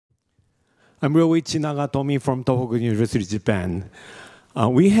I'm Ryoichi Nagatomi from Tohoku University, Japan.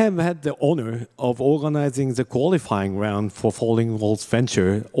 We have had the honor of organizing the qualifying round for Falling Walls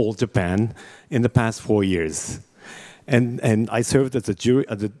Venture All Japan in the past 4 years. And I served as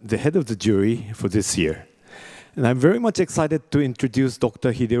the head of the jury for this year. And I'm very much excited to introduce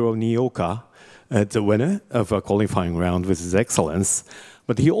Dr. Hidero Nioka, the winner of our qualifying round with his excellence.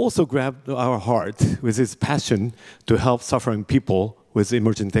 But he also grabbed our heart with his passion to help suffering people with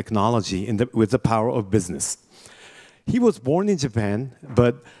emerging technology with the power of business. He was born in Japan,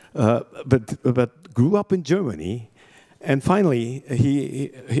 but grew up in Germany. And finally,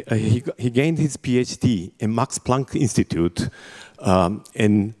 he gained his PhD in Max Planck Institute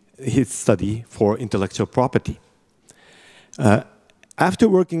in his study for intellectual property. After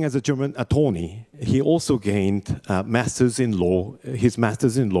working as a German attorney, he also gained his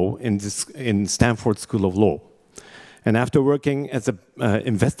master's in law in Stanford School of Law. And after working as an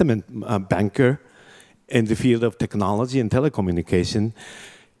investment banker in the field of technology and telecommunication,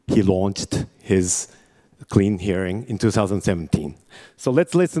 he launched his Cleanhearing in 2017. So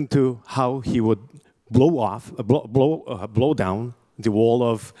let's listen to how he would blow down the wall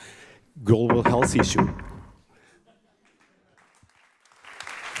of global health issue.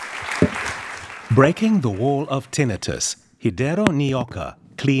 Breaking the wall of tinnitus, Hidero Nioka,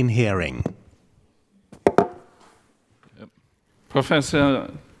 Cleanhearing.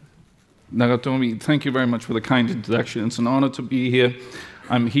 Professor Nagatomi, thank you very much for the kind introduction. It's an honor to be here.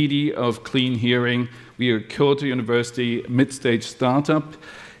 I'm Hidi of Cleanhearing. We are a Kyoto University mid-stage startup,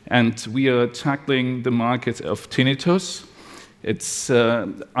 and we are tackling the market of tinnitus. It's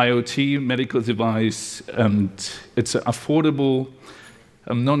IoT medical device, and it's an affordable,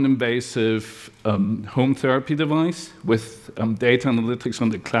 non-invasive home therapy device with data analytics on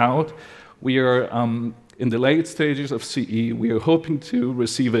the cloud. We are in the late stages of CE. We are hoping to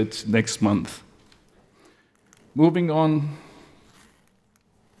receive it next month. Moving on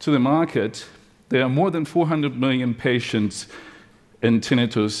to the market, there are more than 400 million patients in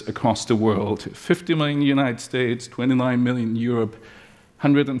tinnitus across the world. 50 million in the United States, 29 million in Europe,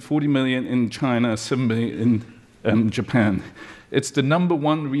 140 million in China, 7 million in Japan. It's the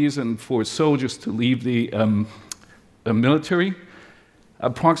 #1 reason for soldiers to leave the military.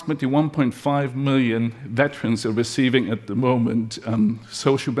 Approximately 1.5 million veterans are receiving at the moment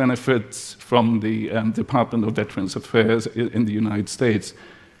social benefits from the Department of Veterans Affairs in the United States.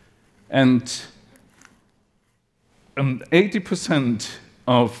 And 80%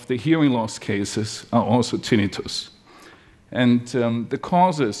 of the hearing loss cases are also tinnitus. And the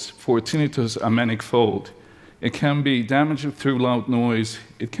causes for tinnitus are manifold. It can be damage through loud noise.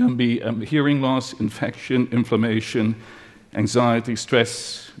 It can be hearing loss, infection, inflammation, anxiety,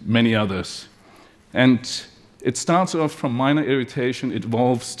 stress, many others. And it starts off from minor irritation, it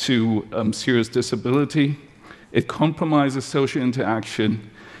evolves to serious disability. It compromises social interaction,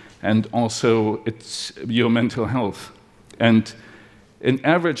 and also it's your mental health. And in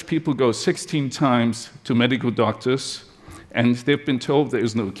average, people go 16 times to medical doctors, and they've been told there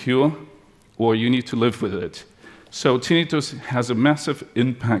is no cure, or you need to live with it. So tinnitus has a massive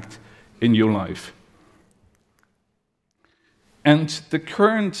impact in your life. And the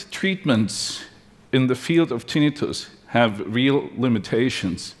current treatments in the field of tinnitus have real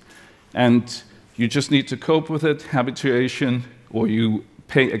limitations. And you just need to cope with it, habituation, or you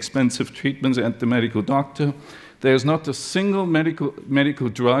pay expensive treatments at the medical doctor. There's not a single medical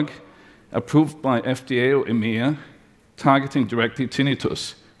drug approved by FDA or EMEA targeting directly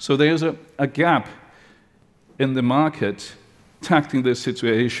tinnitus. So there's a gap in the market tackling this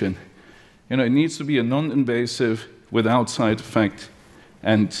situation. You know, it needs to be a non-invasive, without side effect,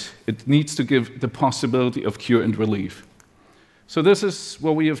 and it needs to give the possibility of cure and relief. So this is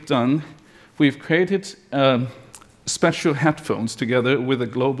what we have done. We've created special headphones together with a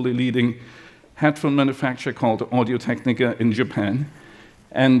globally leading headphone manufacturer called Audio-Technica in Japan,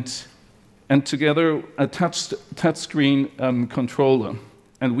 and together a touchscreen controller.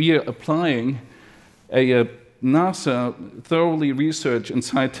 And we are applying a NASA thoroughly researched and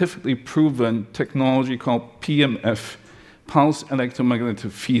scientifically proven technology called PMF, pulse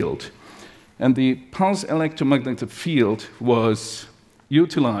electromagnetic field. And the pulse electromagnetic field was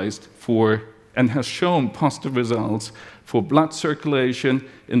utilized for and has shown positive results for blood circulation,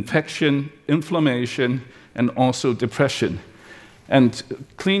 infection, inflammation, and also depression. And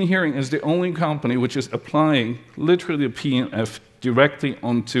Cleanhearing is the only company which is applying literally the PMF directly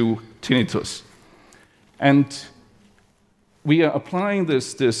onto tinnitus. And we are applying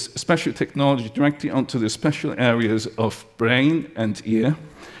this special technology directly onto the special areas of brain and ear.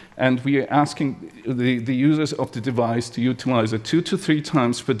 And we are asking the users of the device to utilize it 2 to 3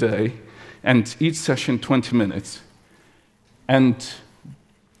 times per day and each session 20 minutes.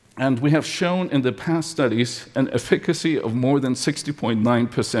 And we have shown in the past studies an efficacy of more than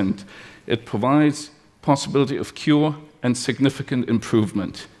 60.9%. It provides possibility of cure and significant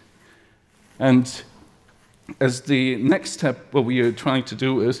improvement. And as the next step, what we are trying to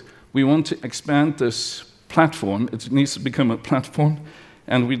do is we want to expand this platform. It needs to become a platform,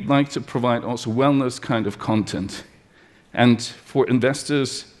 and we'd like to provide also wellness kind of content. And for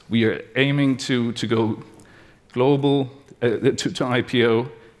investors, we are aiming to go global, to IPO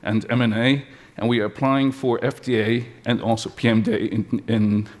and M&A, and we are applying for FDA and also PMDA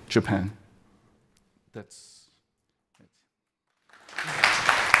in Japan. That's